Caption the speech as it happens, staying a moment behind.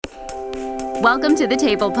Welcome to the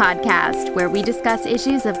Table Podcast, where we discuss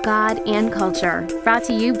issues of God and culture, brought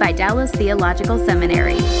to you by Dallas Theological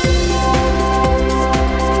Seminary.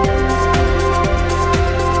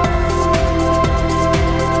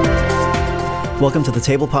 Welcome to the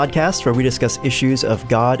Table Podcast, where we discuss issues of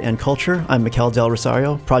God and culture. I'm Mikel Del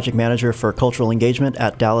Rosario, Project Manager for Cultural Engagement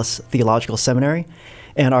at Dallas Theological Seminary.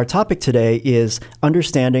 And our topic today is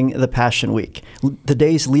understanding the Passion Week, the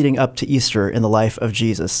days leading up to Easter in the life of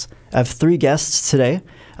Jesus. I have three guests today.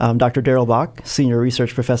 Dr. Darrell Bock, Senior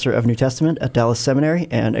Research Professor of New Testament at Dallas Seminary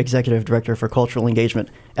and Executive Director for Cultural Engagement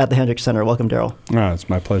at the Hendricks Center. Welcome, Darrell. It's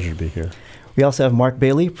my pleasure to be here. We also have Mark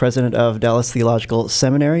Bailey, President of Dallas Theological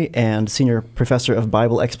Seminary and Senior Professor of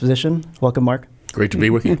Bible Exposition. Welcome, Mark. Great to be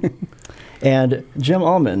with you. And Jim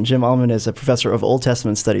Allman. Jim Allman is a Professor of Old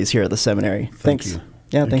Testament Studies here at the seminary. Thanks. Thank you.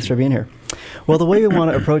 Yeah, thanks for being here. Well, the way we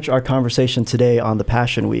want to approach our conversation today on the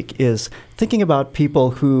Passion Week is thinking about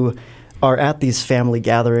people who are at these family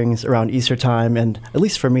gatherings around Easter time, and at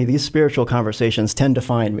least for me, these spiritual conversations tend to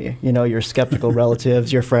find me, your skeptical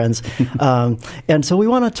relatives, your friends. And so we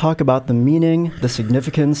want to talk about the meaning, the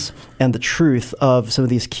significance, and the truth of some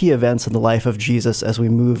of these key events in the life of Jesus as we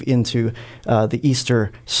move into the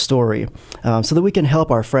Easter story, so that we can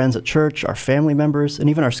help our friends at church, our family members,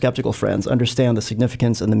 and even our skeptical friends understand the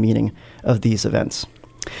significance and the meaning of these events.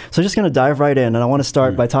 So just going to dive right in, and I want to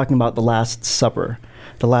start by talking about the Last Supper.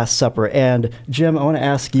 The Last Supper. And Jim, I want to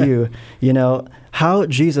ask you, how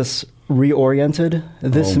Jesus reoriented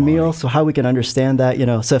this meal, so how we can understand that,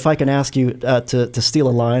 So if I can ask you to steal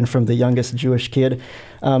a line from the youngest Jewish kid,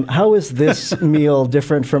 how is this meal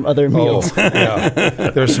different from other meals?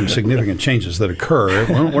 There's some significant changes that occur.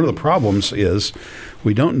 One of the problems is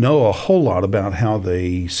we don't know a whole lot about how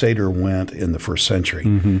the Seder went in the first century.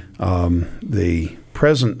 The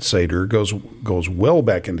present Seder goes well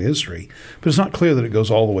back into history, but it's not clear that it goes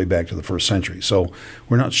all the way back to the first century. So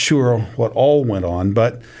we're not sure what all went on,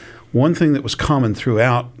 but one thing that was common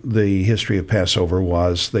throughout the history of Passover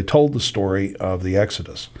was they told the story of the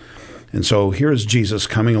Exodus. And so here is Jesus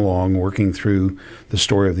coming along, working through the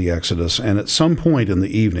story of the Exodus, and at some point in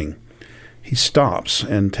the evening, he stops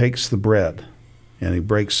and takes the bread, and he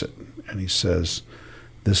breaks it, and he says,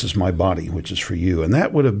 "This is my body, which is for you." And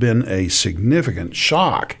that would have been a significant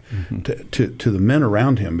shock to the men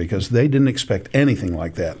around him, because they didn't expect anything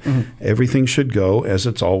like that. Everything should go as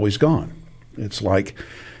it's always gone. It's like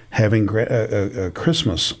having a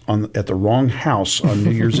Christmas at the wrong house on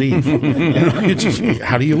New Year's Eve.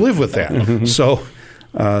 How do you live with that? So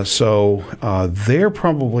they're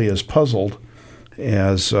probably as puzzled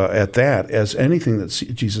as at that as anything that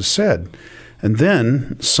Jesus said. And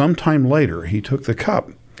then, sometime later, he took the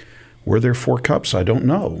cup. Were there 4 cups? I don't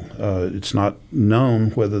know. It's not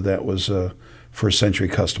known whether that was a first century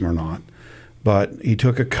custom or not. But he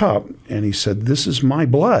took a cup, and he said, "This is my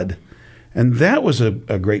blood." And that was a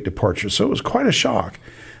great departure. So it was quite a shock.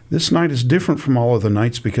 This night is different from all other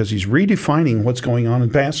nights because he's redefining what's going on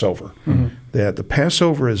in Passover. That the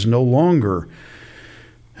Passover is no longer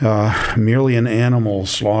merely an animal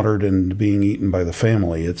slaughtered and being eaten by the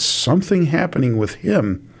family. It's something happening with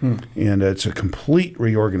him, and it's a complete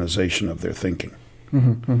reorganization of their thinking.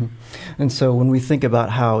 And so when we think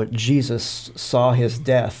about how Jesus saw his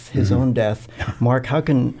death, his own death, Mark, how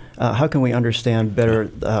can we understand better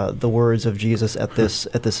the words of Jesus at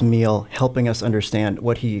this meal, helping us understand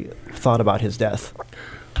what he thought about his death?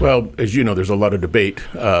 Well, as you know, there's a lot of debate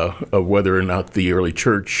of whether or not the early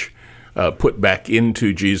church put back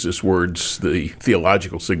into Jesus' words the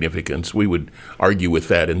theological significance. We would argue with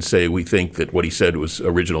that and say we think that what he said was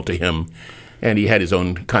original to him, and he had his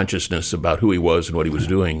own consciousness about who he was and what he was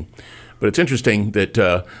doing. But it's interesting that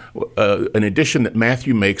an addition that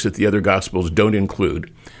Matthew makes that the other Gospels don't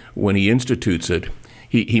include, when he institutes it,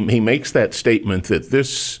 he makes that statement that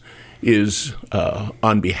this is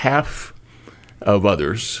on behalf of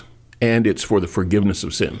others, and it's for the forgiveness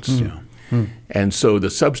of sins. And so the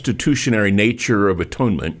substitutionary nature of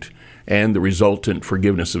atonement and the resultant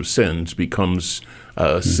forgiveness of sins becomes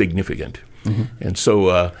significant. And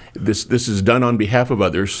so this is done on behalf of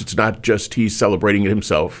others. It's not just he's celebrating it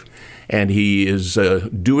himself, and he is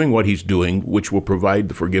doing what he's doing, which will provide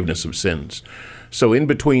the forgiveness of sins. So in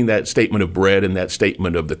between that statement of bread and that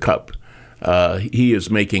statement of the cup, he is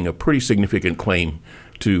making a pretty significant claim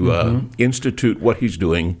to institute what he's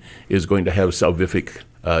doing is going to have salvific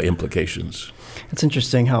implications. It's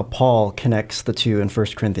interesting how Paul connects the two in 1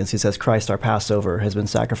 Corinthians. He says, Christ, our Passover, has been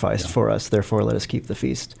sacrificed for us, therefore let us keep the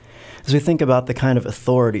feast. As we think about the kind of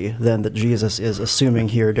authority then that Jesus is assuming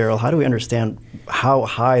here, Daryl, how do we understand how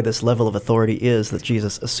high this level of authority is that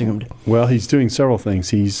Jesus assumed? Well, he's doing several things.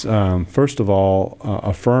 He's, first of all,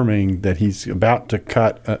 affirming that he's about to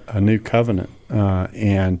cut a new covenant.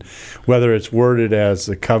 And whether it's worded as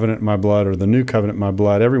the covenant in my blood or the new covenant in my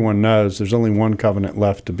blood, everyone knows there's only one covenant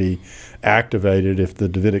left to be activated if the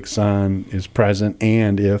Davidic son is present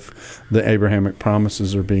and if the Abrahamic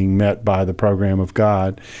promises are being met by the program of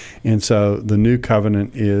God. And so the new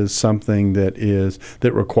covenant is something that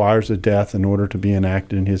requires a death in order to be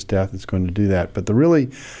enacted, and his death is going to do that. But the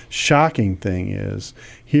really shocking thing is,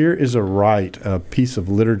 here is a rite, a piece of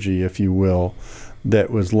liturgy, if you will,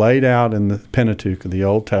 that was laid out in the Pentateuch of the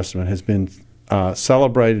Old Testament, has been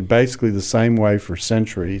celebrated basically the same way for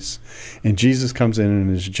centuries. And Jesus comes in,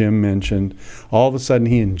 and as Jim mentioned, all of a sudden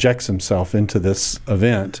he injects himself into this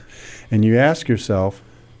event. And you ask yourself,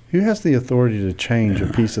 who has the authority to change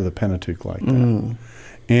a piece of the Pentateuch like that?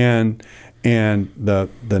 And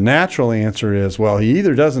the natural answer is, well, he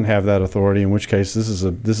either doesn't have that authority, in which case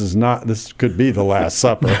this could be the Last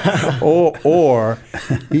Supper, or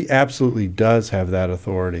he absolutely does have that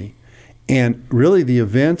authority. And really, the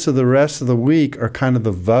events of the rest of the week are kind of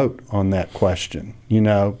the vote on that question.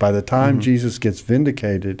 By the time Jesus gets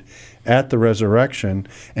vindicated at the resurrection,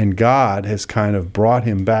 and God has kind of brought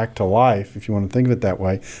him back to life, if you want to think of it that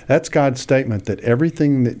way, that's God's statement that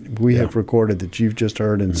everything that we have recorded that you've just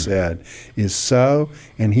heard and said is so,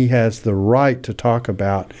 and he has the right to talk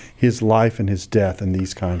about his life and his death in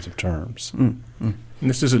these kinds of terms. And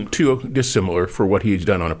this isn't too dissimilar for what he's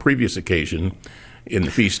done on a previous occasion in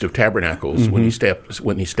the Feast of Tabernacles, when he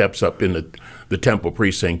steps up in the temple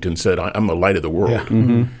precinct and said, I'm the light of the world.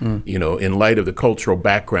 In light of the cultural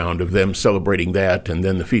background of them celebrating that, and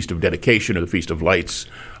then the Feast of Dedication or the Feast of Lights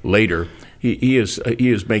later, he is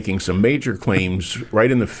making some major claims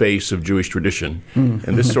right in the face of Jewish tradition.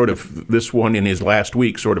 And this one in his last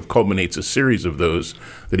week sort of culminates a series of those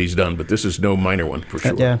that he's done, but this is no minor one for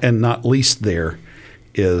sure. And not least there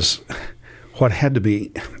is what had to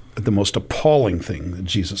be the most appalling thing that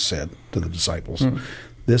Jesus said to the disciples.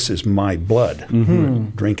 This is my blood.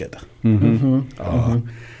 Drink it.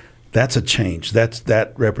 That's a change.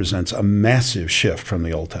 That represents a massive shift from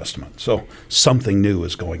the Old Testament. So something new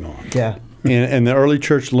is going on. Yeah. And the early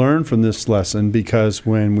church learned from this lesson, because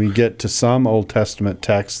when we get to some Old Testament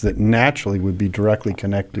texts that naturally would be directly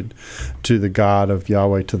connected to the God of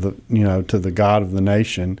Yahweh, to the God of the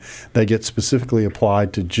nation, they get specifically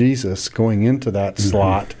applied to Jesus going into that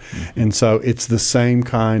slot. And so it's the same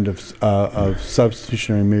kind of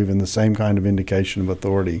substitutionary move and the same kind of indication of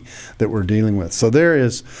authority that we're dealing with. So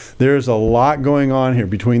there's a lot going on here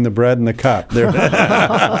between the bread and the cup. There's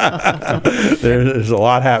a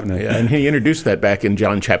lot happening. Yeah, and he introduced that back in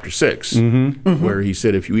John chapter 6, where he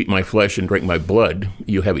said, if you eat my flesh and drink my blood,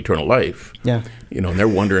 you have eternal life. Yeah. And they're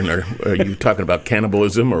wondering, are you talking about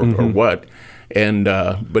cannibalism or what? And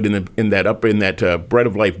but in that bread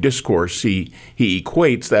of life discourse, he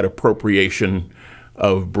equates that appropriation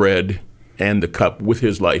of bread and the cup with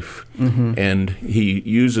his life, and he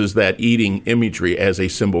uses that eating imagery as a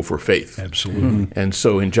symbol for faith. Absolutely. And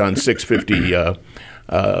so in John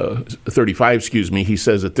 6:35, he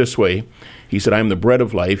says it this way. He said, I am the bread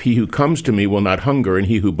of life. He who comes to me will not hunger, and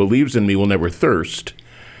he who believes in me will never thirst.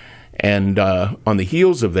 And on the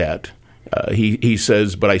heels of that, he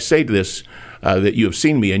says, but I say to this, that you have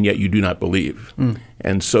seen me, and yet you do not believe.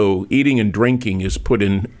 And so eating and drinking is put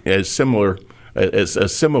in as similar as a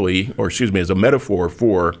simile, or as a metaphor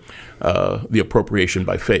for the appropriation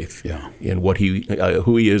by faith in what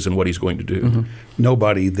who he is and what he's going to do.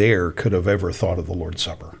 Nobody there could have ever thought of the Lord's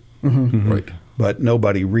Supper. Right. But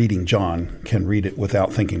nobody reading John can read it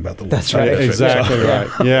without thinking about the Lord's Supper. That's right. Exactly right.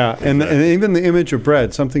 Yeah, and even the image of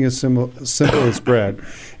bread, something as simple as bread,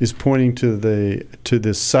 is pointing to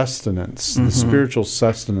this sustenance, the spiritual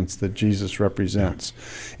sustenance that Jesus represents.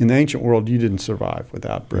 In the ancient world, you didn't survive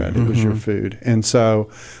without bread; it was your food. And so,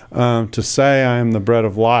 to say I am the bread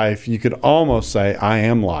of life, you could almost say I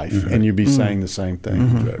am life, and you'd be saying the same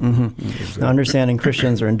thing. Now, understanding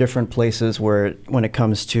Christians are in different places when it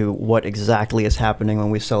comes to what exactly is happening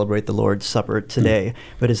when we celebrate the Lord's Supper today.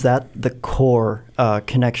 But is that the core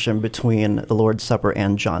connection between the Lord's Supper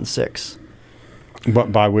and John 6?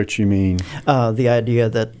 But by which you mean? The idea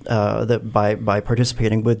that by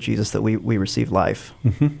participating with Jesus that we receive life.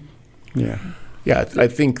 Yeah. Yeah, I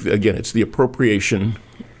think, again, it's the appropriation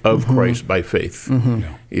of Christ by faith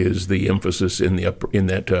is the emphasis in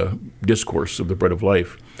that discourse of the bread of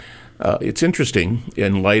life. It's interesting,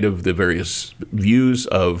 in light of the various views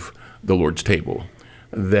of the Lord's table,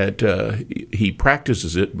 that he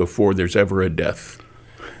practices it before there's ever a death.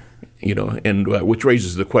 And which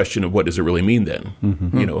raises the question of what does it really mean then?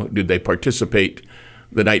 Mm-hmm. Did they participate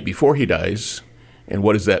the night before he dies, and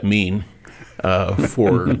what does that mean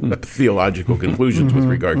for theological conclusions with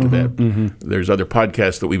regard to that? Mm-hmm. There's other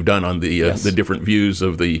podcasts that we've done on the different views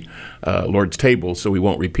of the Lord's table, so we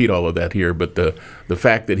won't repeat all of that here. But the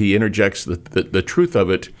fact that he interjects the truth of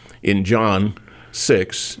it in John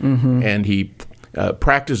 6, mm-hmm. and he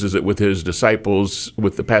practices it with his disciples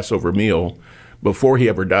with the Passover meal before he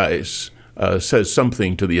ever dies, says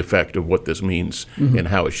something to the effect of what this means mm-hmm. and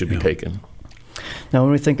how it should be taken. Now,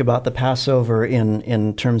 when we think about the Passover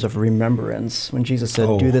in terms of remembrance, when Jesus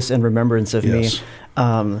said, do this in remembrance of me,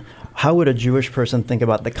 how would a Jewish person think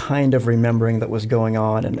about the kind of remembering that was going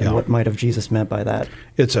on and what might have Jesus meant by that?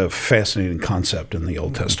 It's a fascinating concept in the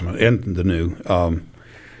Old Testament and the New.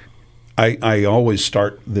 I always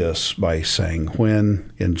start this by saying,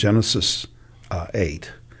 when in Genesis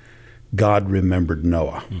 8, God remembered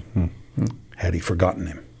Noah, mm-hmm. had he forgotten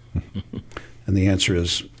him? And the answer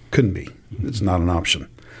is, couldn't be. It's not an option.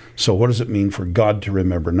 So what does it mean for God to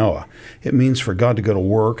remember Noah? It means for God to go to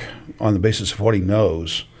work on the basis of what he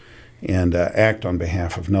knows and act on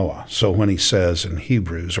behalf of Noah. So when he says in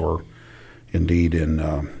Hebrews, or indeed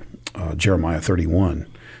in Jeremiah 31,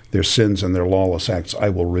 their sins and their lawless acts I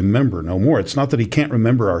will remember no more. It's not that he can't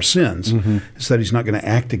remember our sins. Mm-hmm. It's that he's not going to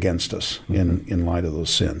act against us mm-hmm. in light of those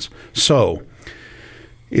sins. So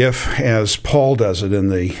if, as Paul does it in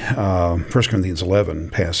the 1 Corinthians 11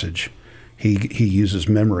 passage, he uses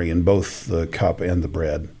memory in both the cup and the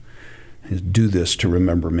bread. Do this to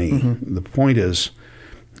remember me. Mm-hmm. The point is,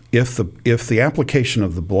 if the application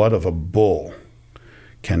of the blood of a bull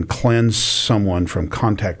can cleanse someone from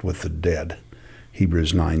contact with the dead,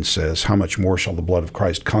 Hebrews 9 says, how much more shall the blood of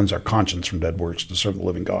Christ cleanse our conscience from dead works to serve the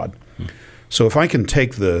living God? Mm-hmm. So if I can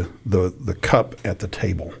take the cup at the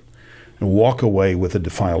table and walk away with a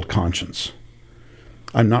defiled conscience,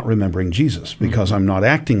 I'm not remembering Jesus because mm-hmm. I'm not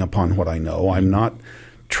acting upon what I know. I'm not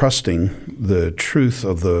trusting the truth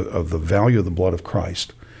of the value of the blood of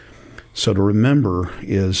Christ. So to remember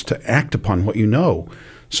is to act upon what you know.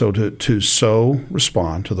 So to so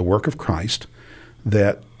respond to the work of Christ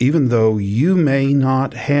that even though you may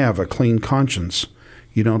not have a clean conscience,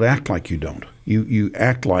 you don't act like you don't. You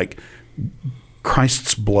act like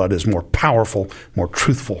Christ's blood is more powerful, more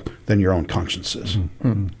truthful than your own conscience is.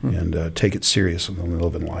 Mm-hmm. And take it serious and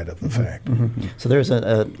live in light of the mm-hmm. fact. Mm-hmm. So there's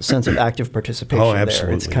a sense of active participation absolutely,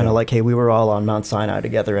 there. It's kind of like, hey, we were all on Mount Sinai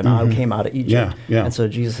together, and mm-hmm. I came out of Egypt. Yeah. And so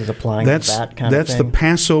Jesus is applying that kind of thing. That's the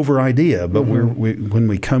Passover idea, but mm-hmm. when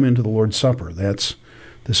we come into the Lord's Supper,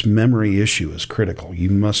 this memory issue is critical. You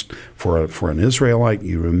must, for an Israelite,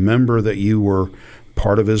 you remember that you were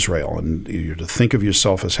part of Israel, and you're to think of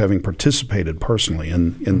yourself as having participated personally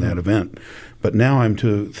in mm-hmm. that event. But now I'm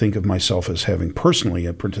to think of myself as having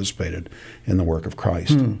personally participated in the work of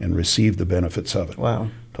Christ and received the benefits of it. Wow.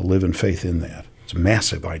 To live in faith in that. It's a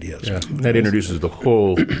massive idea. Yeah. That introduces the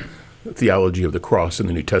whole theology of the cross in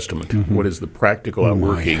the New Testament. Mm-hmm. What is the practical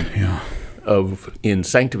outworking in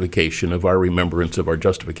sanctification of our remembrance of our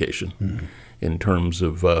justification? Mm-hmm. In terms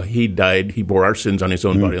of he died, he bore our sins on his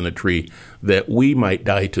own body on the tree, that we might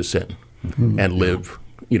die to sin and live,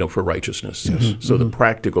 for righteousness. Yes. So the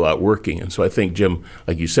practical outworking. And so I think, Jim,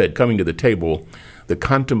 like you said, coming to the table, the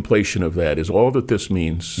contemplation of that is all that this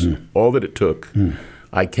means, all that it took.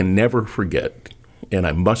 I can never forget, and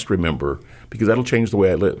I must remember, because that'll change the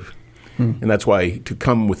way I live. And that's why to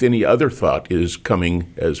come with any other thought is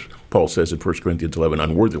coming, as Paul says in 1 Corinthians 11,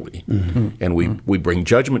 unworthily. Mm-hmm. And we bring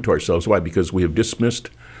judgment to ourselves. Why? Because we have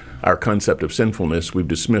dismissed our concept of sinfulness. We've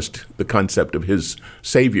dismissed the concept of his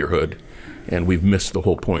saviorhood, and we've missed the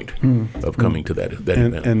whole point of coming to that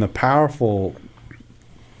event. And the powerful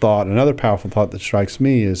thought, another powerful thought that strikes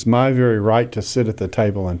me is my very right to sit at the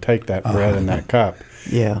table and take that bread and that cup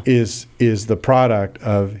is the product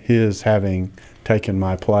of his having taken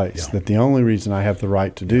my place, that the only reason I have the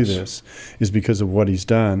right to do this is because of what he's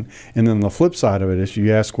done. And then the flip side of it is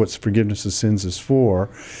you ask what forgiveness of sins is for,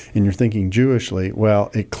 and you're thinking Jewishly, well,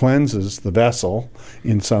 it cleanses the vessel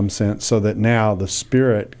in some sense so that now the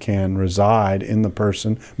Spirit can reside in the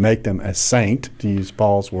person, make them a saint, to use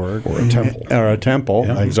Paul's word. Or a temple. Or a temple,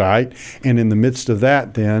 right. And in the midst of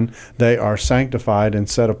that, then, they are sanctified and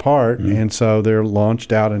set apart, and so they're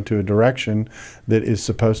launched out into a direction that is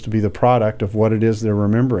supposed to be the product of what what it is they're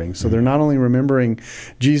remembering. So they're not only remembering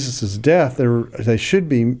Jesus' death, they should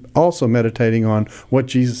be also meditating on what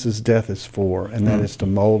Jesus' death is for, and that is to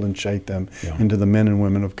mold and shape them into the men and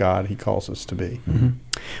women of God He calls us to be.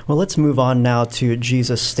 Well, let's move on now to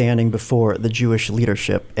Jesus standing before the Jewish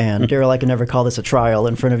leadership. And Daryl, I can never call this a trial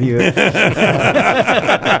in front of you.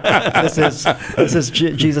 This is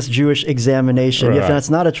Jesus' Jewish examination. Right. If that's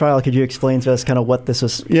not a trial, could you explain to us kind of what this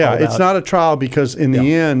is all about? It's not a trial because in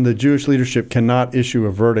the end, the Jewish leadership cannot issue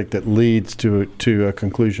a verdict that leads to a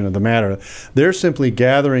conclusion of the matter. They're simply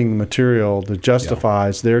gathering the material that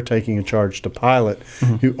justifies their taking a charge to Pilate,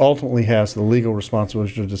 who ultimately has the legal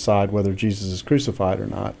responsibility to decide whether Jesus is crucified or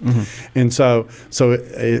not. And so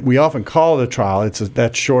we often call it a trial.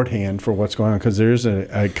 That's shorthand for what's going on because there is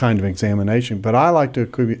a kind of examination. But I like to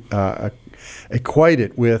equate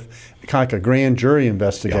it with kind of like a grand jury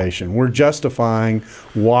investigation. We're justifying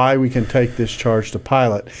why we can take this charge to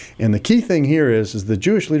Pilate. And the key thing here is the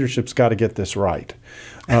Jewish leadership's got to get this right.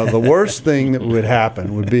 The worst thing that would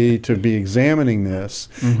happen would be to be examining this,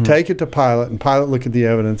 take it to Pilate, and Pilate look at the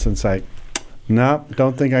evidence and say, no,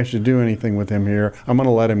 don't think I should do anything with him here. I'm going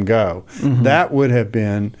to let him go. That would have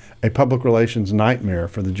been a public relations nightmare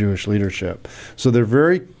for the Jewish leadership. So they're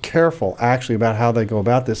very careful, actually, about how they go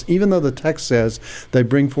about this. Even though the text says they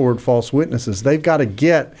bring forward false witnesses, they've got to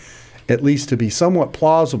get, at least to be somewhat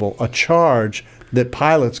plausible, a charge that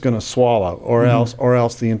Pilate's going to swallow, or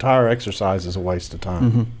else the entire exercise is a waste of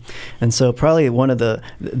time. And so probably one of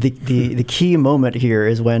the key moment here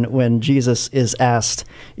is when Jesus is asked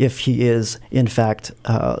if he is in fact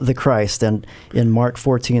the Christ. And in Mark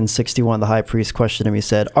 14:61, the high priest questioned him. He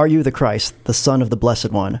said, "Are you the Christ, the Son of the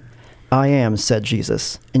Blessed One?" "I am," said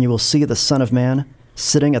Jesus, "and you will see the Son of Man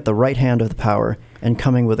sitting at the right hand of the power and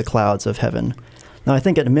coming with the clouds of heaven." Now I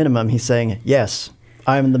think at a minimum he's saying, yes,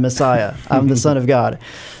 I'm the Messiah. I'm the Son of God.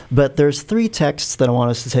 But there's three texts that I want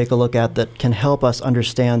us to take a look at that can help us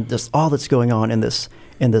understand just all that's going on in this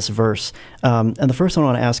verse. And the first one I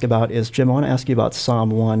want to ask about is, Jim, I want to ask you about Psalm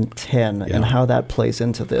 110 and how that plays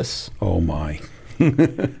into this. Oh, my.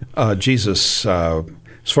 Jesus, as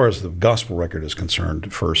far as the gospel record is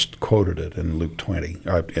concerned, first quoted it in Luke 20,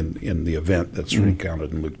 in the event that's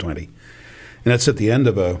recounted in Luke 20. And it's at the end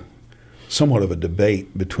of somewhat of a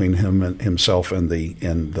debate between himself and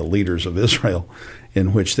the leaders of Israel,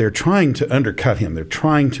 in which they're trying to undercut him. They're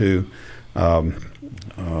trying to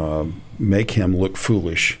make him look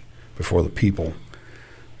foolish before the people.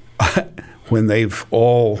 When they've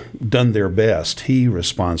all done their best, he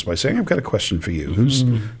responds by saying, "I've got a question for you.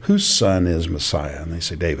 Whose son is Messiah?" And they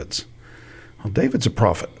say, "David's." Well, David's a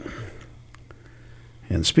prophet.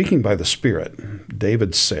 And speaking by the Spirit,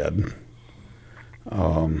 David said,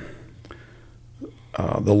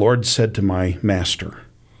 the Lord said to my master,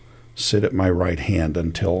 sit at my right hand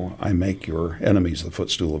until I make your enemies the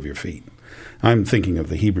footstool of your feet. I'm thinking of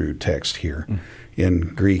the Hebrew text here.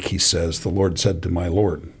 In Greek, he says, the Lord said to my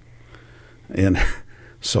Lord. And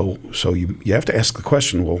so you have to ask the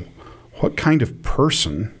question, well, what kind of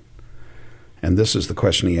person, and this is the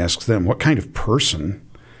question he asks them, what kind of person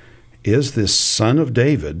is this son of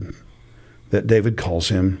David that David calls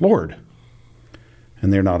him Lord?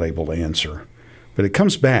 And they're not able to answer. But it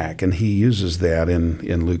comes back, and he uses that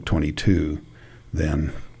in Luke 22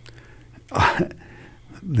 then.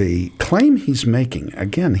 The claim he's making,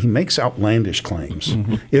 again, he makes outlandish claims.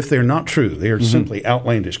 If they're not true, they are simply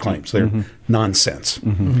outlandish claims. They're nonsense.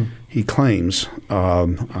 He claims,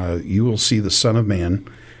 you will see the Son of Man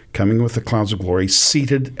coming with the clouds of glory,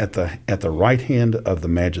 seated at the right hand of the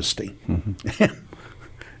Majesty.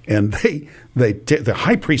 And the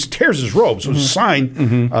high priest tears his robes, which is a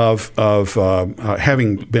sign of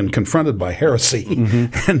having been confronted by heresy.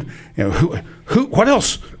 And what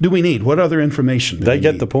else do we need? What other information do we need? They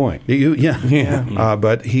get the point.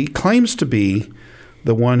 But he claims to be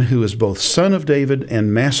the one who is both son of David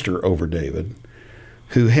and master over David,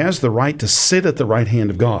 who has the right to sit at the right hand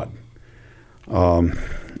of God. What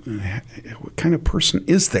kind of person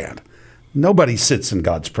is that? Nobody sits in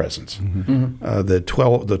God's presence.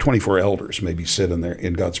 The 24 elders maybe sit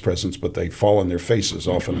in God's presence, but they fall on their faces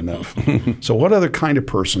often enough. So what other kind of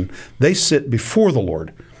person? They sit before the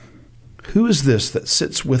Lord. Who is this that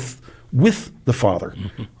sits with the Father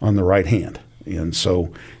on the right hand? And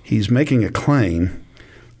so he's making a claim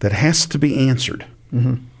that has to be answered.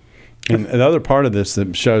 And another part of this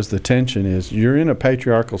that shows the tension is you're in a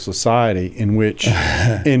patriarchal society in which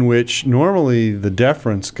normally the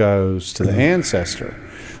deference goes to the ancestor.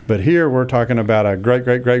 But here we're talking about a great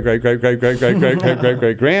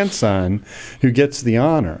grandson who gets the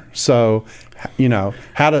honor. So,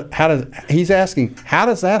 he's asking, how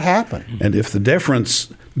does that happen? And if the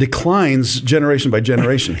deference declines generation by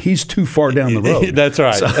generation. He's too far down the road. That's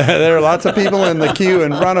right. So. There are lots of people in the queue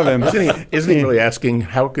in front of him. Isn't he really asking,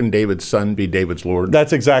 how can David's son be David's Lord?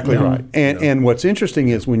 That's exactly right. And what's interesting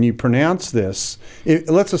is when you pronounce this,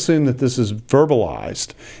 let's assume that this is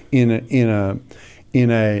verbalized in a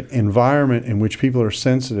environment in which people are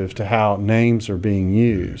sensitive to how names are being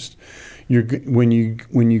used. When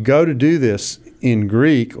you go to do this in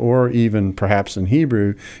Greek or even perhaps in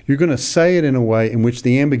Hebrew, you're going to say it in a way in which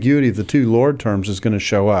the ambiguity of the two Lord terms is going to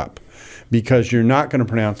show up, because you're not going to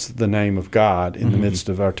pronounce the name of God in the midst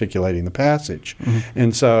of articulating the passage.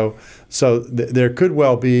 And so there could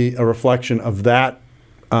well be a reflection of that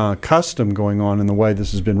custom going on in the way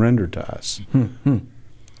this has been rendered to us.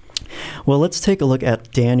 Well, let's take a look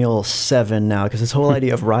at Daniel 7 now, because this whole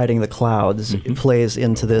idea of riding the clouds plays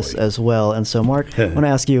into this as well. And so, Mark, I want to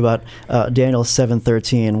ask you about Daniel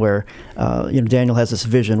 7:13, where Daniel has this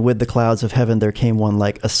vision: with the clouds of heaven there came one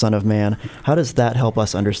like a son of man. How does that help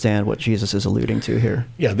us understand what Jesus is alluding to here?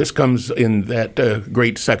 Yeah, this comes in that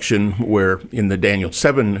great section where in the Daniel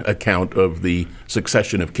 7 account of the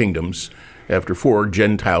succession of kingdoms, after 4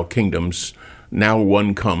 Gentile kingdoms, now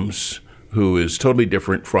one comes who is totally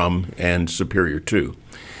different from and superior to.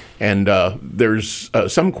 And there's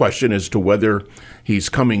some question as to whether he's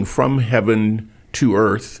coming from heaven to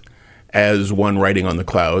earth as one riding on the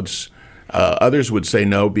clouds. Others would say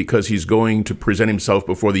no, because he's going to present himself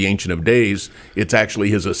before the Ancient of Days. It's actually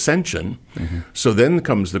his ascension. So then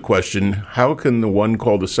comes the question, how can the one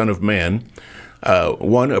called the Son of Man,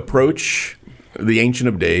 one approach the Ancient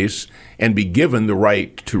of Days and be given the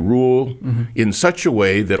right to rule in such a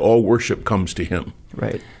way that all worship comes to him?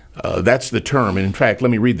 Right. That's the term. And in fact,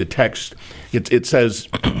 let me read the text. It says,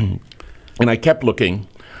 and I kept looking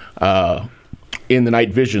in the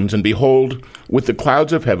night visions, and behold, with the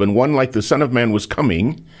clouds of heaven, one like the Son of Man was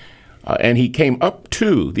coming, and he came up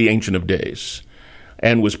to the Ancient of Days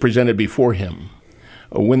and was presented before him.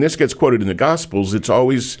 When this gets quoted in the Gospels, it's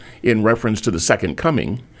always in reference to the second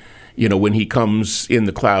coming. When he comes in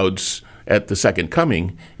the clouds at the second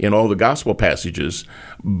coming in all the gospel passages.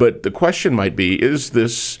 But the question might be, is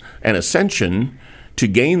this an ascension to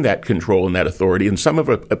gain that control and that authority? And some have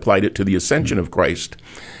applied it to the ascension of Christ,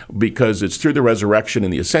 because it's through the resurrection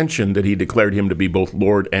and the ascension that he declared him to be both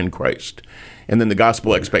Lord and Christ. And then the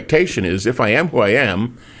gospel expectation is, if I am who I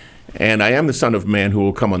am, and I am the Son of Man who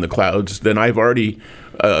will come on the clouds, then I've already,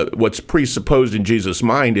 what's presupposed in Jesus'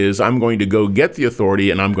 mind is I'm going to go get the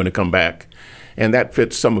authority and I'm going to come back. And that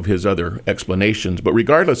fits some of his other explanations. But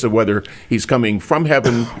regardless of whether he's coming from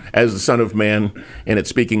heaven as the Son of Man, and it's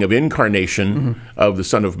speaking of incarnation of the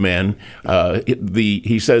Son of Man,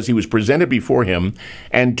 he says he was presented before him,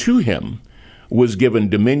 and to him was given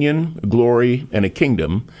dominion, glory, and a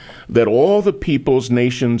kingdom, that all the peoples,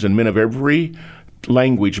 nations, and men of every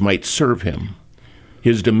language might serve him.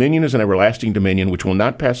 His dominion is an everlasting dominion which will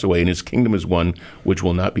not pass away, and his kingdom is one which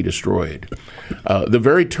will not be destroyed. The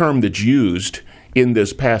very term that's used in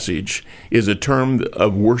this passage is a term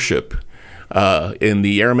of worship. In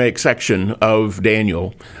the Aramaic section of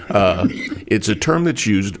Daniel, it's a term that's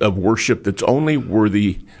used of worship that's only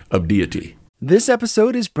worthy of deity. This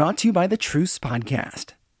episode is brought to you by the Truce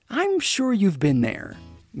Podcast. I'm sure you've been there.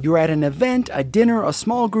 You're at an event, a dinner, a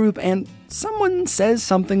small group, and someone says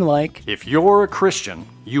something like, "If you're a Christian,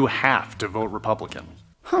 you have to vote Republican."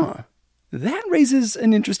 That raises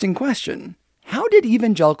an interesting question. How did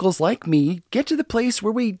evangelicals like me get to the place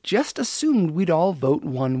where we just assumed we'd all vote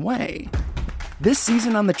one way? This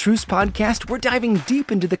season on the Truce Podcast, we're diving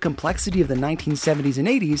deep into the complexity of the 1970s and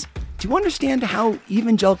 80s to understand how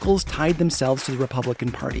evangelicals tied themselves to the Republican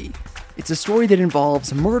Party. It's a story that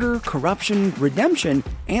involves murder, corruption, redemption,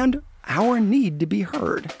 and our need to be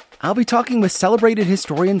heard. I'll be talking with celebrated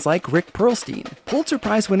historians like Rick Perlstein, Pulitzer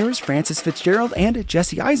Prize winners Francis Fitzgerald and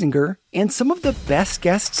Jesse Eisinger, and some of the best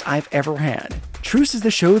guests I've ever had. Truce is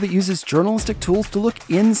the show that uses journalistic tools to look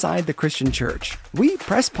inside the Christian church. We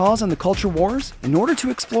press pause on the culture wars in order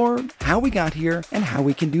to explore how we got here and how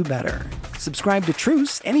we can do better. Subscribe to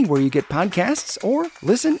Truce anywhere you get podcasts or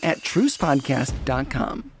listen at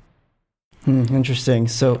trucepodcast.com. Interesting.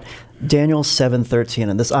 So Daniel 7:13,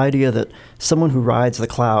 and this idea that someone who rides the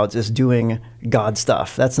clouds is doing God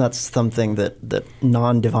stuff. That's not something that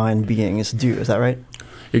non-divine beings do. Is that right?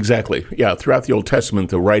 Exactly. Yeah. Throughout the Old Testament,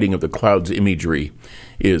 the riding of the clouds imagery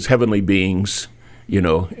is heavenly beings,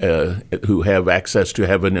 who have access to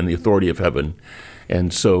heaven and the authority of heaven.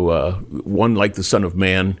 And so one like the Son of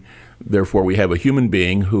Man, therefore we have a human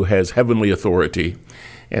being who has heavenly authority.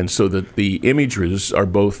 And so that the images are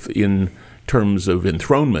both in terms of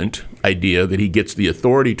enthronement idea that he gets the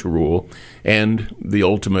authority to rule, and the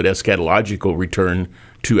ultimate eschatological return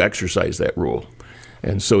to exercise that rule.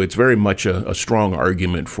 And so it's very much a strong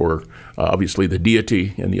argument for, obviously, the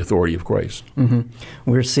deity and the authority of Christ. Mm-hmm.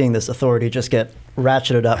 We're seeing this authority just get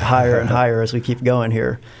ratcheted up higher and higher as we keep going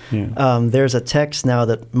here. Yeah. There's a text now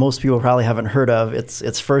that most people probably haven't heard of.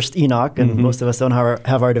 It's First Enoch, and most of us don't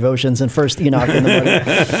have our devotions in First Enoch in the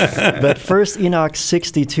morning. But First Enoch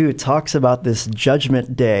 62 talks about this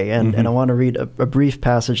judgment day, and I want to read a brief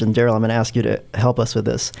passage, and Daryl, I'm going to ask you to help us with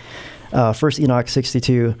this. First Enoch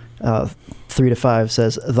 62, 3-5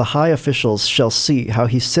 says, "The high officials shall see how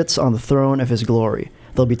he sits on the throne of his glory.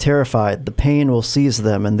 They'll be terrified. The pain will seize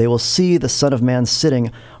them, and they will see the Son of Man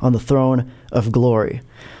sitting on the throne of glory."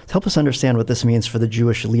 Help us understand what this means for the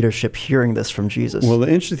Jewish leadership hearing this from Jesus. Well, the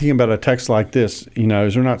interesting thing about a text like this,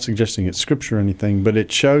 is we're not suggesting it's scripture or anything, but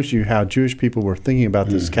it shows you how Jewish people were thinking about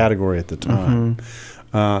this category at the time.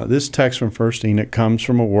 This text from First Enoch comes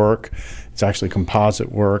from a work, it's actually a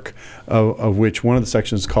composite work, of which one of the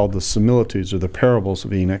sections is called the Similitudes, or the Parables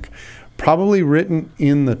of Enoch, probably written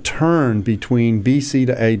in the turn between BC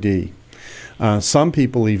to AD. Some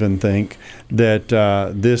people even think that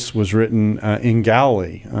this was written in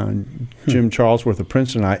Galilee. Jim Charlesworth of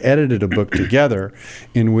Princeton and I edited a book together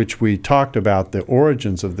in which we talked about the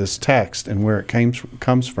origins of this text and where it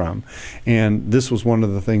comes from. And this was one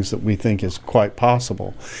of the things that we think is quite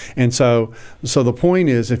possible. And so the point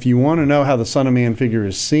is, if you want to know how the Son of Man figure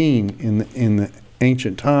is seen in the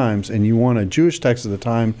ancient times, and you want a Jewish text of the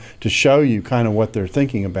time to show you kind of what they're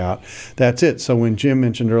thinking about, that's it. So when Jim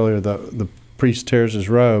mentioned earlier the priest tears his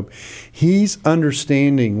robe, he's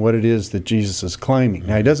understanding what it is that Jesus is claiming.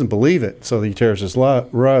 Now, he doesn't believe it, so he tears his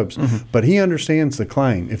robes, but he understands the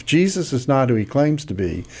claim. If Jesus is not who he claims to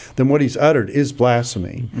be, then what he's uttered is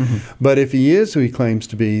blasphemy. But if he is who he claims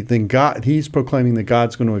to be, then he's proclaiming that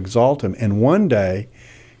God's going to exalt him, and one day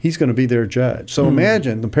he's going to be their judge. So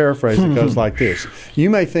imagine the paraphrase that goes like this. You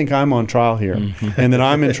may think I'm on trial here and that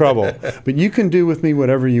I'm in trouble, but you can do with me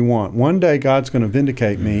whatever you want. One day God's going to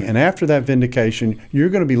vindicate me, and after that vindication, you're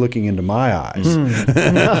going to be looking into my eyes.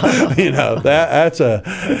 That's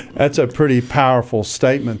a pretty powerful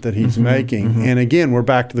statement that he's making. And again, we're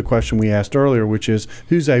back to the question we asked earlier, which is,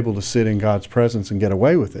 who's able to sit in God's presence and get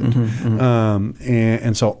away with it?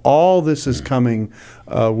 And so all this is coming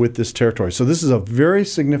with this territory. So this is a very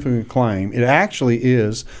significant claim. It actually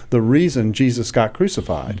is the reason Jesus got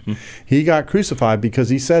crucified. He got crucified because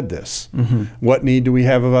he said this. What need do we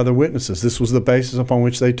have of other witnesses? This was the basis upon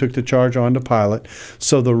which they took the charge on to Pilate.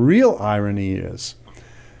 So the real irony is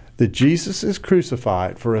that Jesus is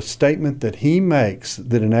crucified for a statement that he makes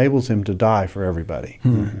that enables him to die for everybody.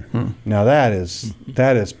 Now that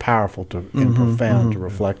is powerful and profound to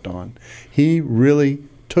reflect on. He really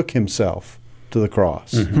took himself to the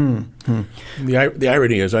cross. The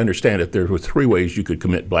irony, as I understand it, there were three ways you could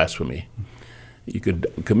commit blasphemy. You could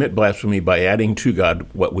commit blasphemy by adding to God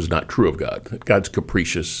what was not true of God. God's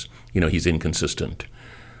capricious, he's inconsistent.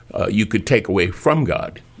 You could take away from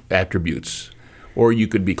God attributes, or you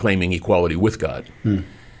could be claiming equality with God.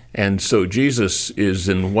 And so Jesus is,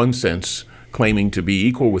 in one sense, claiming to be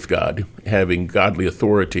equal with God, having godly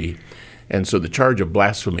authority. And so the charge of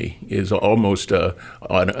blasphemy is almost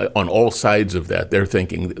on all sides of that. They're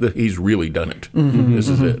thinking that he's really done it. This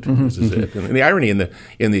is it. This is it. And the irony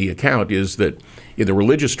in the account is that in the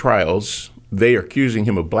religious trials, they are accusing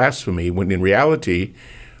him of blasphemy, when in reality,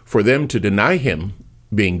 for them to deny him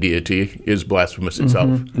being deity is blasphemous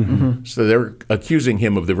itself. So they're accusing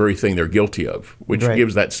him of the very thing they're guilty of, which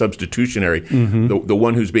gives that substitutionary. The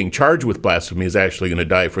one who's being charged with blasphemy is actually going to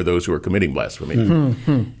die for those who are committing blasphemy.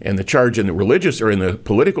 And the charge in the religious or in the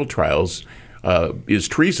political trials is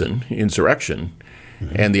treason, insurrection.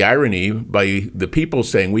 And the irony, by the people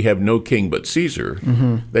saying we have no king but Caesar,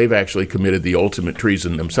 they've actually committed the ultimate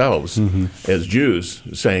treason themselves as Jews,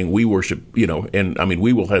 saying we worship, we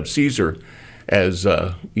will have Caesar as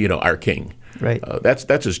our king. Right.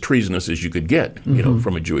 That's as treasonous as you could get,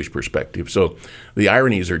 from a Jewish perspective. So the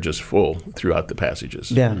ironies are just full throughout the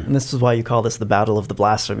passages. Yeah, and this is why you call this the battle of the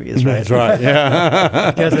blasphemies, right? That's right,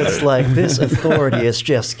 yeah. Because it's like this authority is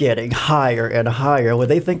just getting higher and higher. When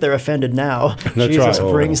they think they're offended now, Jesus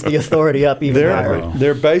brings the authority up even higher.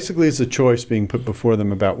 There basically is a choice being put before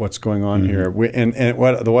them about what's going on here.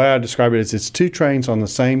 The way I describe it is it's two trains on the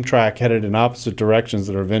same track headed in opposite directions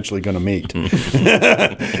that are eventually going to meet.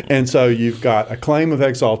 And so you've got a claim of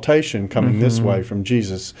exaltation coming this way from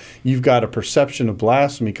Jesus. You've got a perception of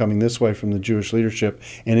blasphemy coming this way from the Jewish leadership.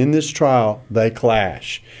 And in this trial, they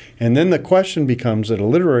clash. And then the question becomes, at a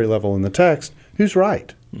literary level in the text, who's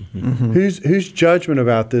right? Mm-hmm. Whose judgment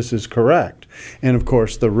about this is correct? And of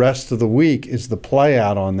course, the rest of the week is the play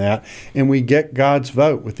out on that, and we get God's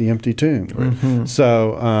vote with the empty tomb. Mm-hmm.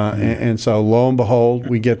 So, and so, lo and behold,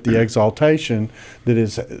 we get the exaltation that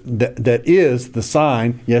is the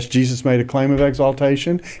sign. Yes, Jesus made a claim of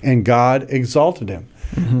exaltation, and God exalted him.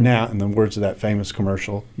 Mm-hmm. Now, in the words of that famous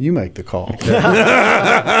commercial, you make the call.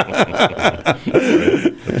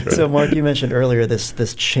 So, Mark, you mentioned earlier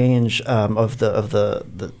this change of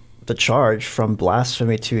the charge from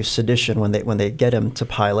blasphemy to sedition when they get him to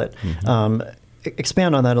Pilate. Mm-hmm.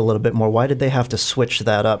 Expand on that a little bit more. Why did they have to switch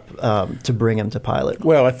that up to bring him to Pilate?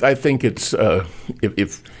 Well, I think it's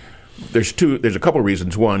if there's a couple of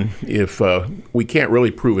reasons. One, if we can't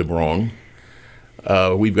really prove him wrong,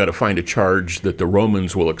 we've got to find a charge that the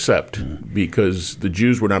Romans will accept, because the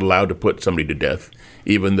Jews were not allowed to put somebody to death,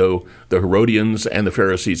 even though the Herodians and the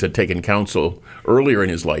Pharisees had taken counsel earlier in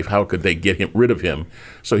his life. How could they get rid of him?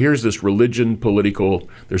 So here's this religious political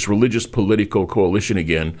coalition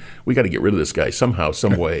again. We got to get rid of this guy somehow,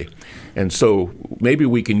 some way. And so maybe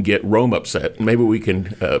we can get Rome upset. Maybe we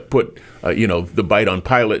can put the bite on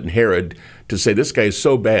Pilate and Herod to say this guy is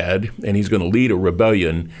so bad and he's going to lead a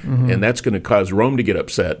rebellion, and that's going to cause Rome to get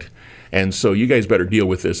upset. And so you guys better deal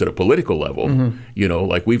with this at a political level,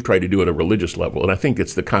 like we've tried to do at a religious level. And I think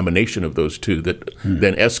it's the combination of those two that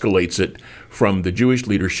then escalates it from the Jewish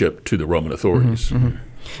leadership to the Roman authorities. Mm-hmm.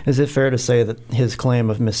 Is it fair to say that his claim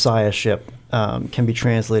of messiahship can be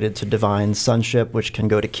translated to divine sonship, which can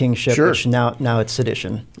go to kingship, sure. which now it's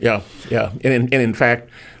sedition? Yeah. And in fact,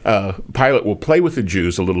 Pilate will play with the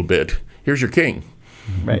Jews a little bit. Here's your king.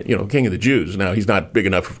 Right. King of the Jews. Now, he's not big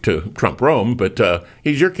enough to trump Rome, but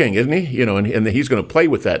he's your king, isn't he? And he's going to play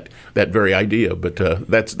with that very idea. But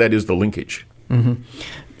that is the linkage. Mm-hmm.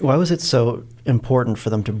 Why was it so important for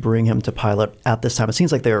them to bring him to Pilate at this time? It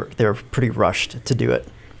seems like they were pretty rushed to do it.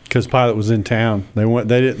 Because Pilate was in town. They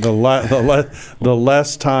didn't. The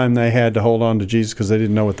less time they had to hold on to Jesus, because they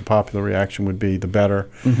didn't know what the popular reaction would be, the better.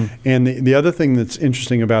 Mm-hmm. And the other thing that's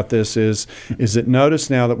interesting about this is that notice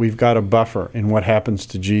now that we've got a buffer in what happens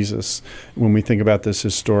to Jesus when we think about this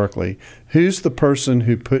historically. Who's the person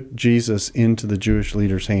who put Jesus into the Jewish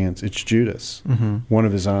leaders' hands? It's Judas, one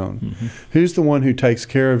of his own. Mm-hmm. Who's the one who takes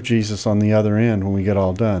care of Jesus on the other end when we get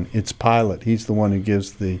all done? It's Pilate. He's the one who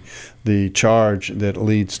gives the charge that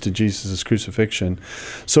leads to Jesus' crucifixion.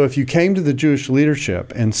 So if you came to the Jewish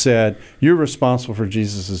leadership and said, you're responsible for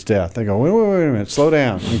Jesus' death, they go, wait a minute, slow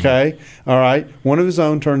down, okay? All right, one of his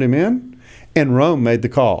own turned him in, and Rome made the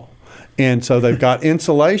call. And so they've got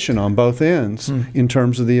insulation on both ends in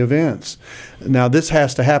terms of the events. Now, this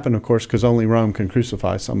has to happen, of course, because only Rome can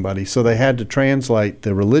crucify somebody. So they had to translate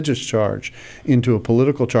the religious charge into a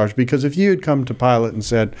political charge, because if you had come to Pilate and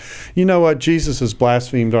said, you know what, Jesus has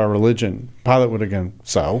blasphemed our religion, Pilate would have gone,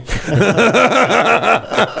 so?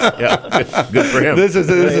 Yeah, good for him. This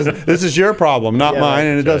is your problem, not mine,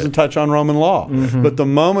 and it doesn't touch on Roman law. Mm-hmm. But the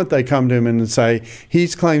moment they come to him and say,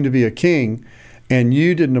 he's claimed to be a king, and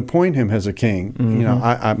you didn't appoint him as a king.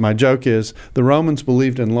 Mm-hmm. My joke is the Romans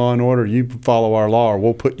believed in law and order. You follow our law, or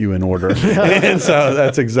we'll put you in order. And so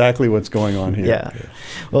that's exactly what's going on here. Yeah.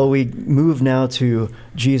 Well, we move now to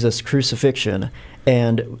Jesus' crucifixion,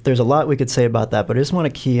 and there's a lot we could say about that, but I just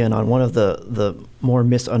want to key in on one of the more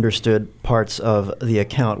misunderstood parts of the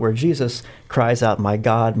account, where Jesus cries out, my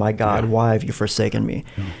God, why have you forsaken me?"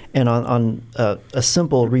 Yeah. And on a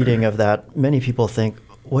simple reading of that, many people think,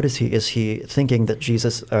 what is he? Is he thinking that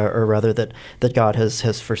Jesus, or rather that God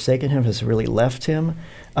has forsaken him, has really left him?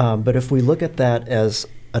 But if we look at that as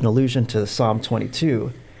an allusion to Psalm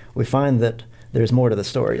 22, we find that there's more to the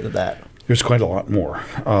story than that. There's quite a lot more.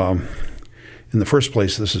 In the first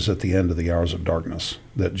place, this is at the end of the hours of darkness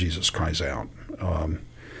that Jesus cries out.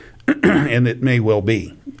 And it may well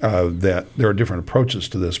be that there are different approaches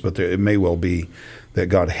to this, but it may well be that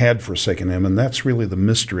God had forsaken him, and that's really the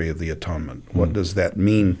mystery of the atonement. What does that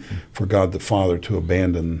mean for God the Father to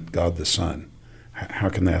abandon God the Son? How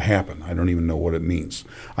can that happen? I don't even know what it means.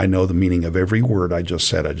 I know the meaning of every word I just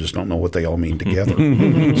said. I just don't know what they all mean together.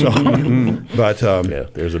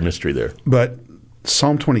 There's a mystery there. But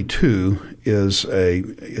Psalm 22 is a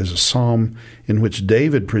psalm in which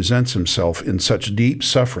David presents himself in such deep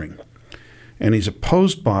suffering, and he's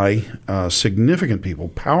opposed by significant people,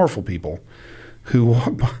 powerful people, who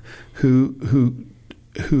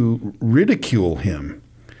ridicule him.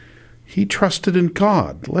 He trusted in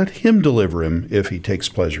God. Let him deliver him if he takes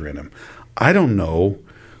pleasure in him. I don't know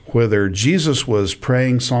whether Jesus was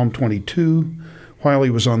praying Psalm 22 while he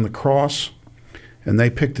was on the cross, and they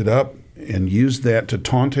picked it up and used that to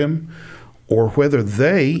taunt him, or whether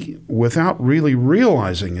they, without really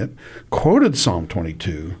realizing it, quoted Psalm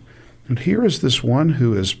 22. And here is this one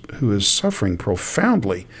who is suffering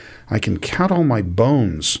profoundly. I can count all my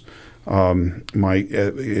bones. My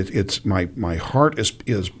heart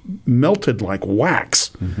is melted like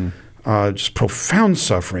wax. Just profound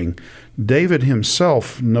suffering. David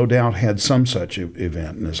himself, no doubt, had some such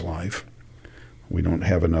event in his life. We don't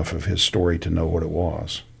have enough of his story to know what it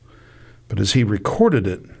was. But as he recorded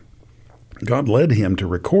it, God led him to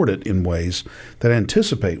record it in ways that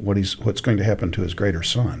anticipate what's going to happen to his greater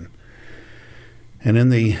son. And in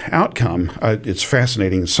the outcome, it's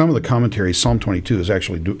fascinating. In some of the commentaries, Psalm 22 is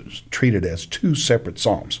actually treated as two separate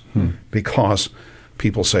psalms because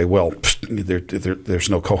people say, well, there's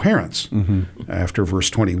no coherence. After verse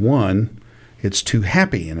 21, it's too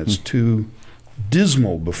happy and it's too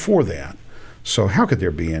dismal before that. So how could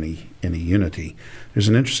there be any unity? There's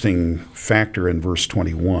an interesting factor in verse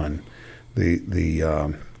 21.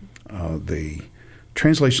 The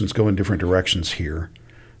translations go in different directions here,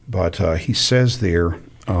 but he says there,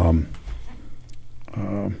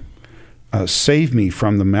 save me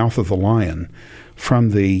from the mouth of the lion,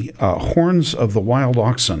 from the horns of the wild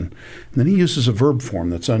oxen. And then he uses a verb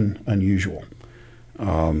form that's unusual.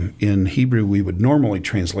 In Hebrew, we would normally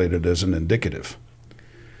translate it as an indicative.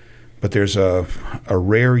 But there's a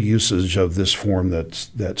rare usage of this form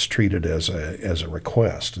that's treated as a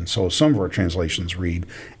request. And so some of our translations read,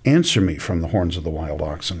 answer me from the horns of the wild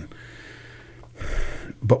oxen.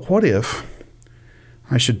 But what if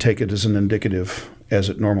I should take it as an indicative, as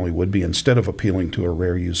it normally would be, instead of appealing to a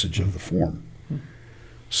rare usage of the form?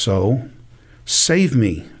 So, save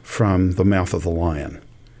me from the mouth of the lion.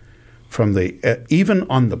 From even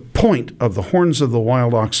on the point of the horns of the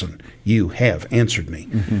wild oxen, you have answered me.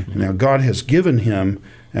 Now God has given him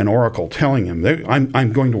an oracle telling him,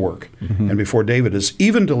 I'm going to work. And before David is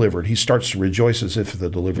even delivered, he starts to rejoice as if the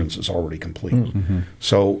deliverance is already complete.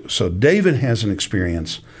 So David has an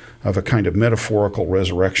experience of a kind of metaphorical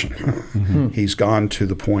resurrection. He's gone to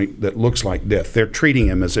the point that looks like death. They're treating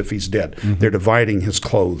him as if he's dead. They're dividing his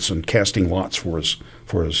clothes and casting lots for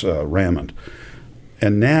his raiment.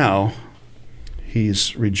 And now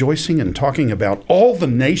he's rejoicing and talking about all the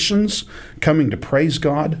nations coming to praise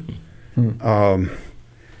God. And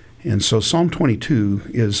so Psalm 22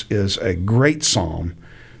 is a great psalm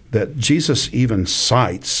that Jesus even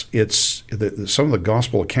cites. Some of the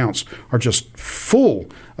gospel accounts are just full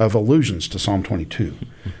of allusions to Psalm 22.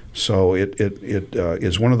 So it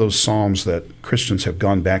is one of those psalms that Christians have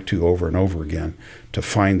gone back to over and over again to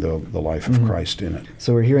find the life of Christ in it.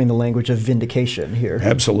 So we're hearing the language of vindication here.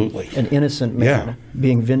 Absolutely. An innocent man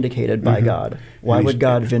being vindicated by God. Why would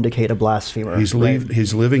God vindicate a blasphemer? He's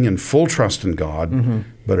living in full trust in God,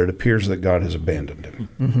 but it appears that God has abandoned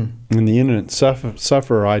him. And the innocent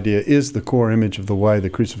sufferer idea is the core image of the way the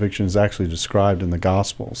crucifixion is actually described in the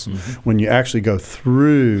Gospels. When you actually go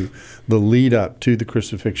through the lead up to the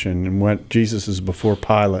crucifixion and when Jesus is before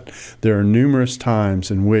Pilate, there are numerous times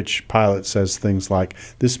in which Pilate says things like,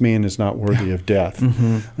 this man is not worthy of death.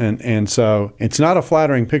 And so it's not a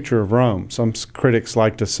flattering picture of Rome. Some critics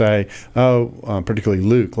like to say, particularly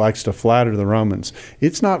Luke likes to flatter the Romans.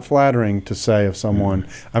 It's not flattering to say of someone,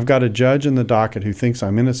 I've got a judge in the docket who thinks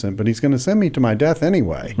I'm innocent, but he's going to send me to my death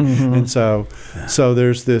anyway. And so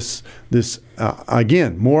there's this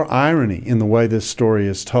again, more irony in the way this story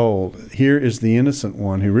is told. Here is the innocent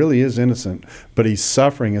one who really is innocent, but he's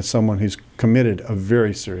suffering as someone who's committed a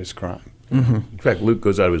very serious crime. In fact, Luke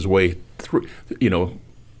goes out of his way,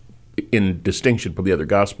 in distinction from the other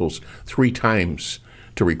Gospels, 3 times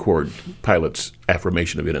to record Pilate's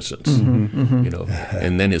affirmation of innocence,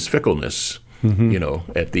 and then his fickleness,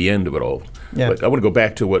 at the end of it all. But I want to go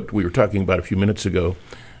back to what we were talking about a few minutes ago.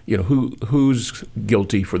 Who's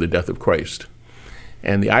guilty for the death of Christ?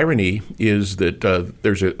 And the irony is that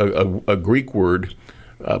there's a Greek word,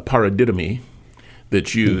 paradidomi,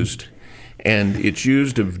 that's used, and it's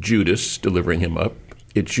used of Judas delivering him up.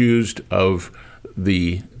 It's used of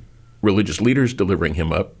the religious leaders delivering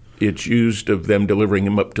him up. It's used of them delivering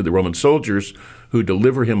him up to the Roman soldiers who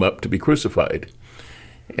deliver him up to be crucified.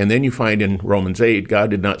 And then you find in Romans 8, God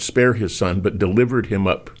did not spare his son, but delivered him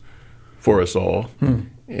up for us all.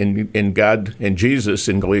 And God and Jesus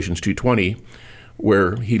in Galatians 2:20,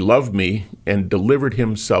 where he loved me and delivered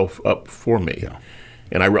himself up for me.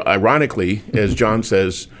 And ironically, as John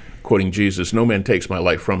says, quoting Jesus, no man takes my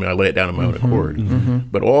life from me, I lay it down on my own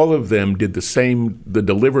accord. But all of them did the same. The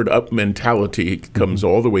delivered up mentality comes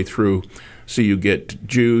all the way through. So you get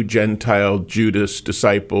Jew, Gentile, Judas,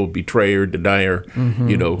 disciple, betrayer, denier,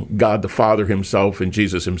 God the Father himself, and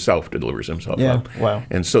Jesus himself delivers himself up. Wow.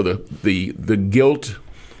 And so the guilt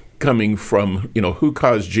coming from, who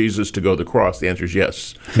caused Jesus to go to the cross? The answer is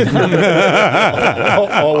yes.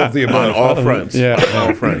 all of the above. On all fronts. Yeah. On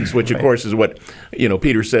all fronts, which, of course, is what,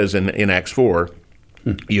 Peter says in Acts 4,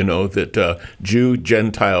 that Jew,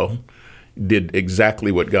 Gentile did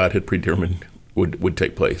exactly what God had predetermined would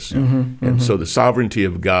take place. And so the sovereignty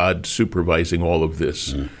of God supervising all of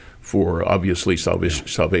this for obviously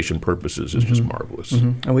salvation purposes is just marvelous.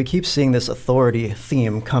 And we keep seeing this authority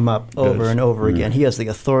theme come up over and over again. He has the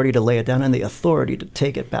authority to lay it down and the authority to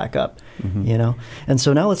take it back up, And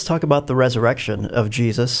so now let's talk about the resurrection of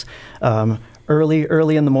Jesus.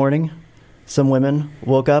 Early in the morning, some women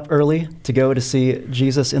woke up early to go to see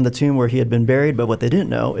Jesus in the tomb where he had been buried, but what they didn't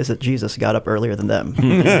know is that Jesus got up earlier than them.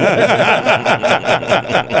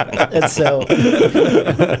 And so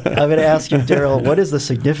I'm going to ask you, Daryl, what is the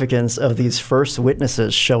significance of these first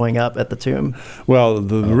witnesses showing up at the tomb? Well,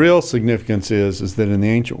 the real significance is that in the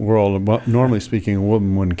ancient world, normally speaking, a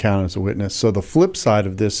woman wouldn't count as a witness. So the flip side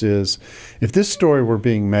of this is, if this story were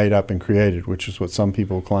being made up and created, which is what some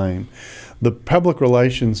people claim, the public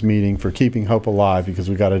relations meeting for keeping hope alive, because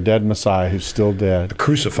we got a dead Messiah who's still dead.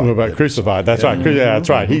 Crucified. Crucified. That's right. Yeah, that's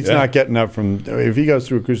right. He's not getting up from. If he goes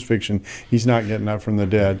through a crucifixion, he's not getting up from the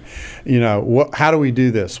dead. How do we do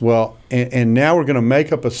this? Well, and now we're going to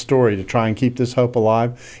make up a story to try and keep this hope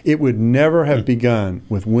alive. It would never have begun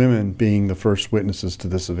with women being the first witnesses to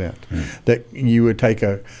this event. That you would take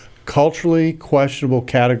a culturally questionable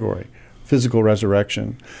category, physical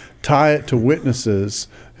resurrection, tie it to witnesses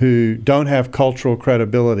who don't have cultural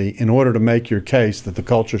credibility in order to make your case that the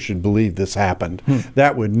culture should believe this happened.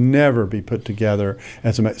 That would never be put together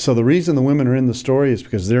as a. So the reason the women are in the story is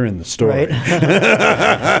because they're in the story. Right.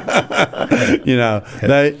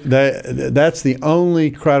 That's the only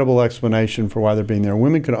credible explanation for why they're being there.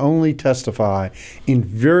 Women could only testify in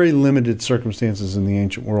very limited circumstances in the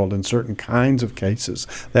ancient world, in certain kinds of cases.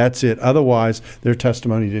 That's it. Otherwise, their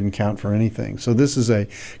testimony didn't count for anything. So this is a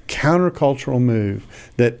countercultural move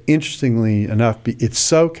that, interestingly enough, it's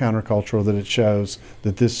so countercultural that it shows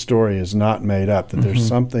that this story is not made up, that there's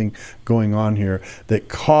something going on here that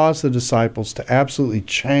caused the disciples to absolutely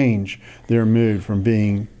change their mood from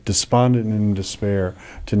being despondent and in despair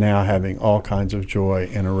to now having all kinds of joy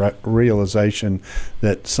and a realization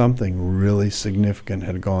that something really significant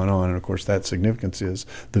had gone on. And of course, that significance is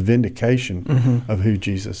the vindication of who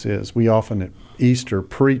Jesus is. We often at Easter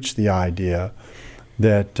preach the idea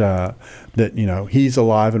that he's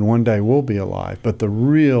alive and one day we'll be alive. But the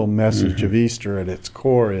real message of Easter at its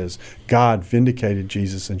core is God vindicated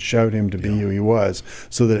Jesus and showed him to be who he was,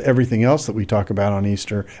 so that everything else that we talk about on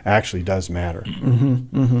Easter actually does matter.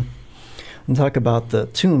 And talk about the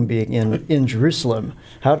tomb being in Jerusalem.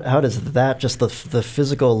 How does that, just the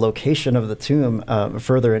physical location of the tomb,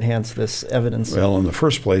 further enhance this evidence? Well, in the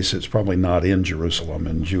first place, it's probably not in Jerusalem.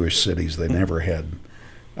 In Jewish cities, they never had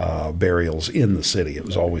burials in the city. It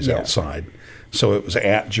was always outside. So it was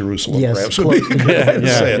at Jerusalem, perhaps would be a good way to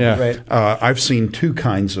say it. Right. I've seen two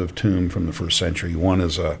kinds of tomb from the first century. One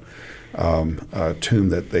is a tomb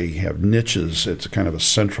that they have niches. It's kind of a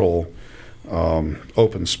central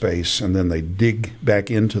open space, and then they dig back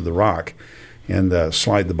into the rock and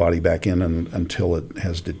slide the body back in until it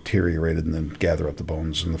has deteriorated, and then gather up the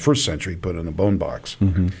bones. In the first century, put in a bone box.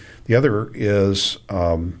 The other is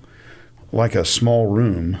like a small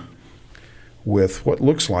room with what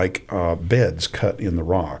looks like beds cut in the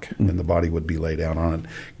rock, and the body would be laid out on it.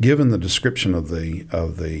 Given the description of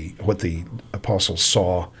what the apostles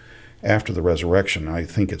saw after the resurrection, I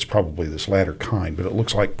think it's probably this latter kind, but it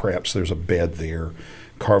looks like perhaps there's a bed there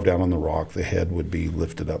carved out on the rock. The head would be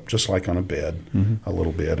lifted up just like on a bed, a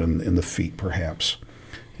little bit, and the feet perhaps.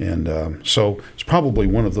 And so it's probably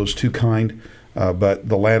one of those two kind. But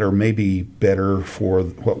the latter may be better for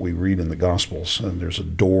what we read in the Gospels. And there's a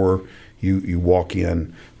door, you walk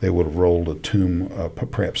in, they would have rolled a tomb,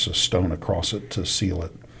 perhaps a stone across it to seal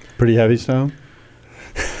it. Pretty heavy stone?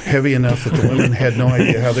 Heavy enough that the women had no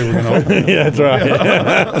idea how they were going to open it. Yeah,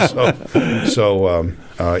 that's right. So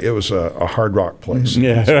it was a hard rock place. So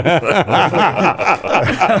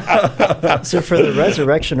for the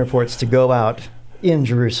resurrection reports to go out in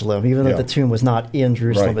Jerusalem, even though the tomb was not in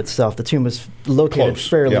Jerusalem itself, the tomb was located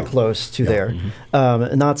fairly close to there,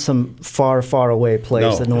 not some far away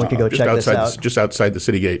place that no one could go check this out. Just outside the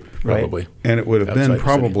city gate, probably. Right. And it would have been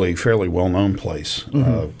probably a fairly well-known place.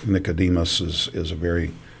 Nicodemus is a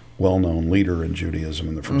very well-known leader in Judaism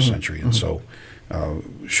in the first century, and so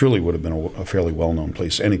surely would have been a fairly well-known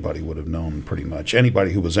place. Anybody would have known, pretty much.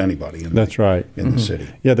 Anybody who was anybody in the city.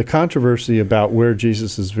 Yeah, the controversy about where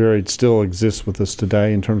Jesus is buried still exists with us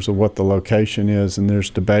today in terms of what the location is, and there's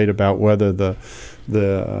debate about whether the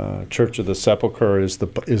Church of the Sepulchre is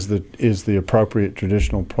the appropriate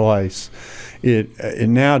traditional place. It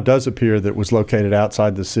now does appear that it was located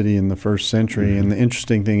outside the city in the first century, and the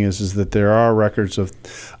interesting thing is that there are records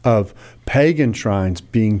of pagan shrines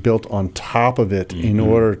being built on top of it in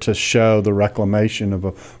order to show the reclamation of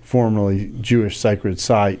a formerly Jewish sacred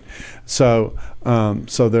site. So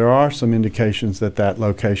there are some indications that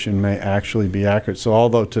location may actually be accurate. So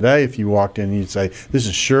although today, if you walked in, you'd say, this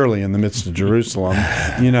is surely in the midst of Jerusalem,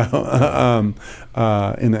 in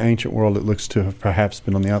the ancient world, it looks to have perhaps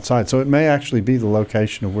been on the outside. So it may actually be the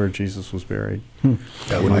location of where Jesus was buried.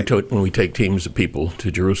 When we take teams of people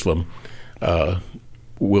to Jerusalem,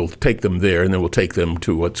 we'll take them there, and then we'll take them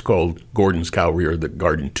to what's called Gordon's Calvary, or the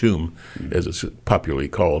Garden Tomb, as it's popularly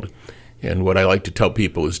called. And what I like to tell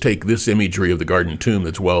people is take this imagery of the Garden Tomb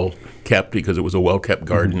that's well kept because it was a well-kept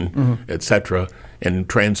garden, etc., and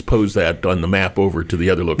transpose that on the map over to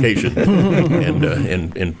the other location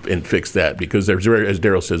and fix that, because there's, as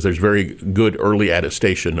Daryl says, there's very good early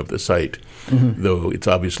attestation of the site, though it's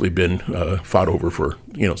obviously been fought over for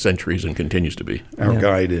centuries and continues to be. Our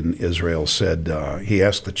guide in Israel said he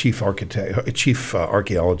asked the chief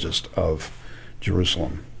archaeologist of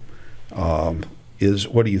Jerusalem,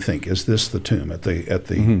 what do you think? Is this the tomb at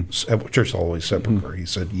the Church of the Holy Sepulchre? He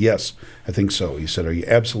said, yes, I think so. He said, are you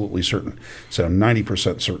absolutely certain? He said, I'm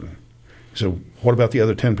 90% certain. He said, what about the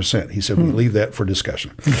other 10%? He said, we leave that for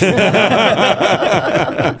discussion.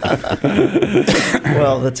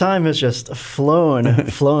 Well, the time has just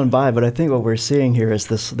flown by, but I think what we're seeing here is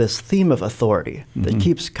this theme of authority that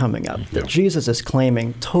keeps coming up, that Jesus is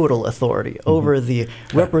claiming total authority over the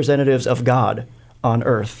representatives of God on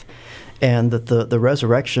earth. And that the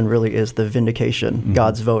resurrection really is the vindication,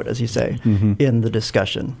 God's vote, as you say, in the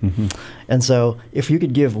discussion. And so if you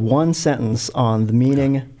could give one sentence on the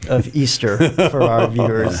meaning of Easter for our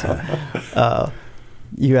viewers,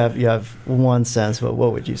 you have one sentence, but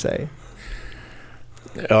what would you say?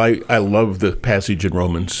 I love the passage in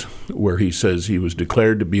Romans where he says he was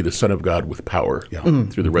declared to be the Son of God with power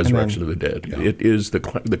through the resurrection of the dead. Yeah. It is the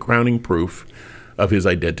crowning proof of his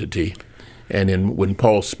identity. And when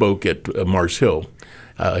Paul spoke at Mars Hill,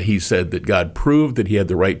 he said that God proved that he had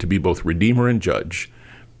the right to be both Redeemer and Judge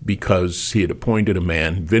because he had appointed a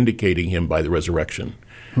man, vindicating him by the resurrection.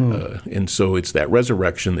 And so it's that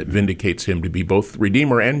resurrection that vindicates him to be both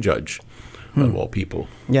Redeemer and Judge of all people.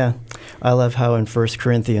 Yeah. I love how in 1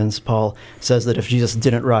 Corinthians, Paul says that if Jesus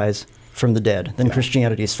didn't rise from the dead, then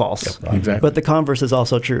Christianity is false. Yep, exactly. But the converse is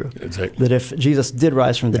also true. Exactly. That if Jesus did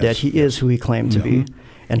rise from the dead, he is who he claimed to be.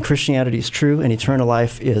 And Christianity is true, and eternal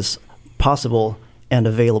life is possible and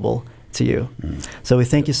available to you. So we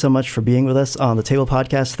thank you so much for being with us on the Table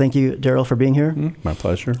Podcast. Thank you, Daryl, for being here. My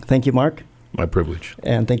pleasure. Thank you, Mark. My privilege.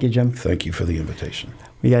 And thank you, Jim. Thank you for the invitation.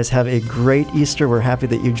 You guys have a great Easter. We're happy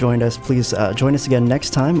that you joined us. Please join us again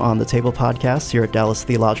next time on the Table Podcast here at Dallas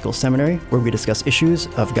Theological Seminary, where we discuss issues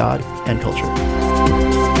of God and culture.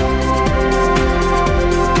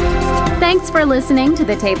 Thanks for listening to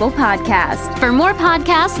the Table Podcast. For more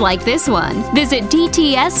podcasts like this one, visit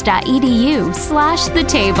dts.edu/the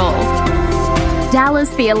table. Dallas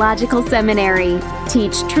Theological Seminary.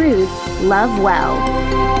 Teach truth, love well.